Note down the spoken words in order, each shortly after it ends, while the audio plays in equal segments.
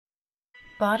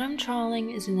Bottom trawling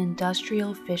is an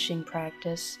industrial fishing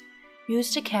practice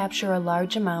used to capture a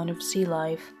large amount of sea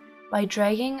life by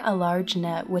dragging a large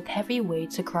net with heavy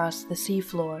weights across the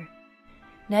seafloor.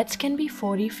 Nets can be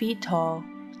 40 feet tall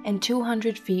and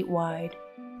 200 feet wide.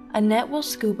 A net will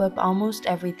scoop up almost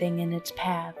everything in its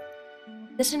path.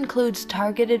 This includes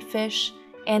targeted fish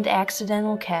and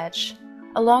accidental catch,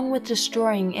 along with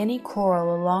destroying any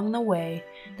coral along the way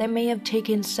that may have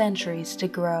taken centuries to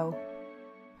grow.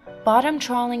 Bottom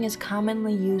trawling is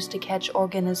commonly used to catch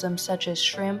organisms such as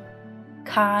shrimp,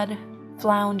 cod,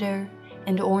 flounder,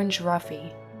 and orange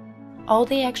roughy. All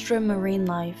the extra marine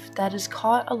life that is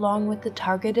caught along with the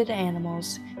targeted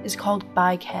animals is called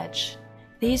bycatch.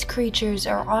 These creatures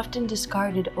are often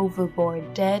discarded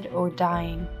overboard, dead or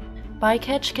dying.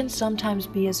 Bycatch can sometimes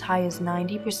be as high as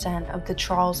 90% of the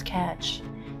trawl's catch.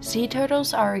 Sea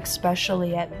turtles are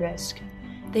especially at risk.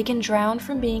 They can drown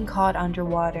from being caught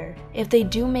underwater. If they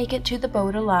do make it to the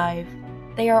boat alive,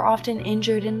 they are often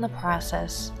injured in the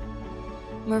process.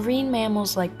 Marine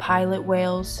mammals like pilot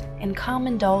whales and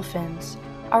common dolphins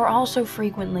are also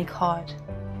frequently caught.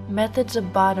 Methods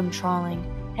of bottom trawling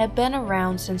have been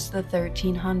around since the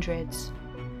 1300s.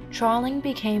 Trawling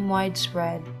became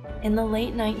widespread in the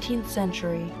late 19th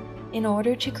century in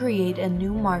order to create a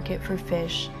new market for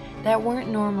fish that weren't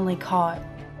normally caught.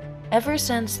 Ever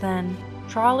since then,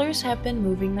 trawlers have been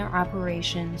moving their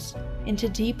operations into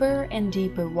deeper and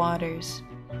deeper waters.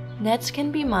 Nets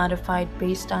can be modified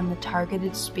based on the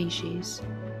targeted species.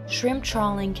 Shrimp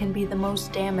trawling can be the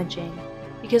most damaging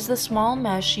because the small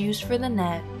mesh used for the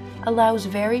net allows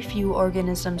very few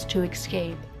organisms to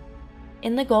escape.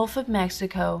 In the Gulf of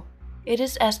Mexico, it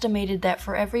is estimated that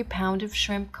for every pound of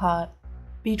shrimp caught,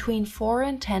 between 4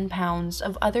 and 10 pounds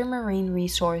of other marine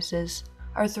resources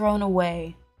are thrown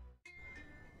away.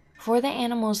 For the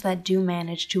animals that do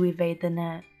manage to evade the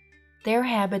net, their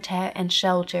habitat and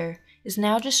shelter is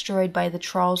now destroyed by the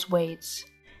trawl's weights.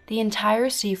 The entire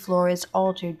seafloor is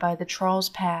altered by the trawl's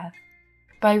path.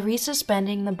 By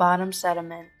resuspending the bottom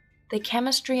sediment, the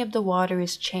chemistry of the water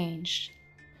is changed.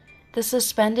 The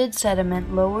suspended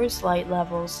sediment lowers light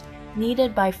levels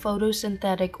needed by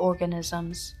photosynthetic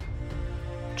organisms.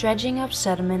 Dredging up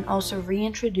sediment also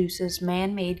reintroduces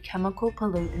man-made chemical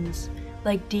pollutants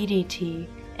like DDT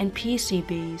and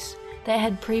PCBs that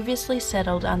had previously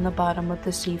settled on the bottom of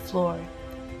the sea floor.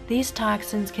 These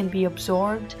toxins can be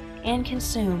absorbed and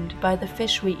consumed by the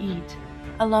fish we eat,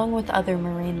 along with other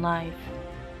marine life.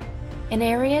 An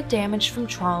area damaged from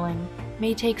trawling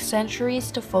may take centuries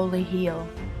to fully heal.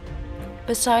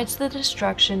 Besides the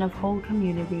destruction of whole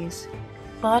communities,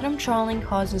 bottom trawling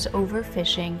causes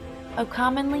overfishing of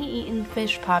commonly eaten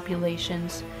fish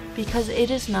populations because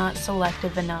it is not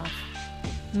selective enough.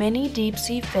 Many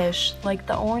deep-sea fish, like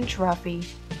the orange roughy,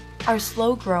 are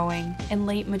slow-growing and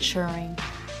late maturing,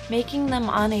 making them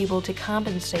unable to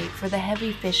compensate for the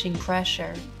heavy fishing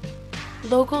pressure.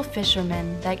 Local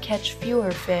fishermen that catch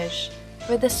fewer fish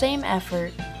for the same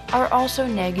effort are also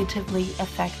negatively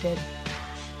affected.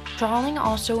 Trawling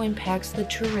also impacts the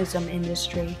tourism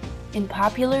industry in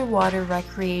popular water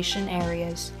recreation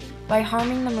areas by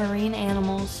harming the marine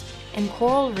animals and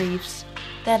coral reefs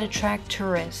that attract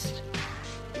tourists.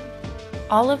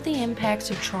 All of the impacts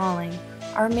of trawling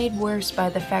are made worse by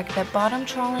the fact that bottom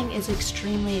trawling is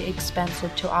extremely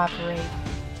expensive to operate.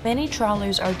 Many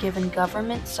trawlers are given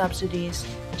government subsidies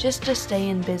just to stay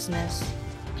in business.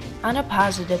 On a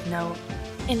positive note,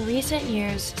 in recent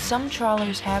years, some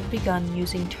trawlers have begun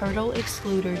using turtle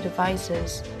excluder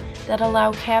devices that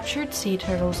allow captured sea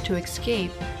turtles to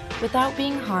escape without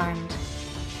being harmed,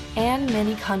 and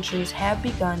many countries have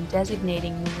begun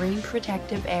designating marine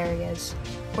protective areas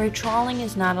where trawling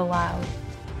is not allowed.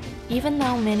 Even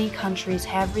though many countries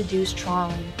have reduced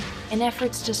trawling in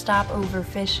efforts to stop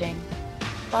overfishing,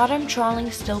 bottom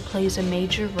trawling still plays a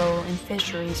major role in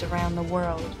fisheries around the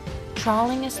world.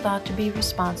 Trawling is thought to be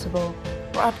responsible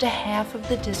for up to half of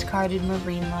the discarded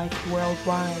marine life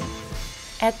worldwide.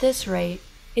 At this rate,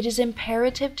 it is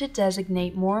imperative to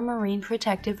designate more marine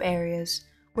protective areas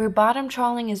where bottom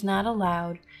trawling is not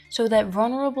allowed so that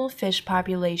vulnerable fish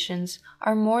populations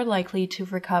are more likely to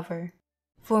recover.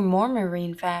 For more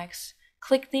marine facts,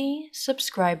 click the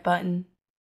subscribe button.